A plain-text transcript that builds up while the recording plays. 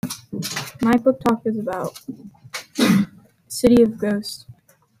My book talk is about City of Ghosts.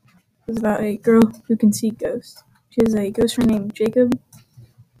 It's about a girl who can see ghosts. She has a ghost friend named Jacob.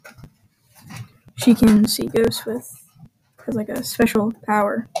 She can see ghosts has like a special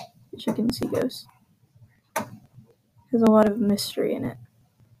power that she can see ghosts. There's a lot of mystery in it.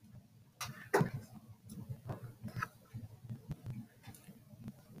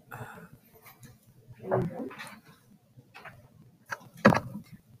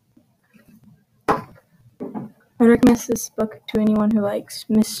 I recommend this book to anyone who likes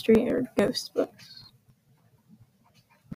mystery or ghost books.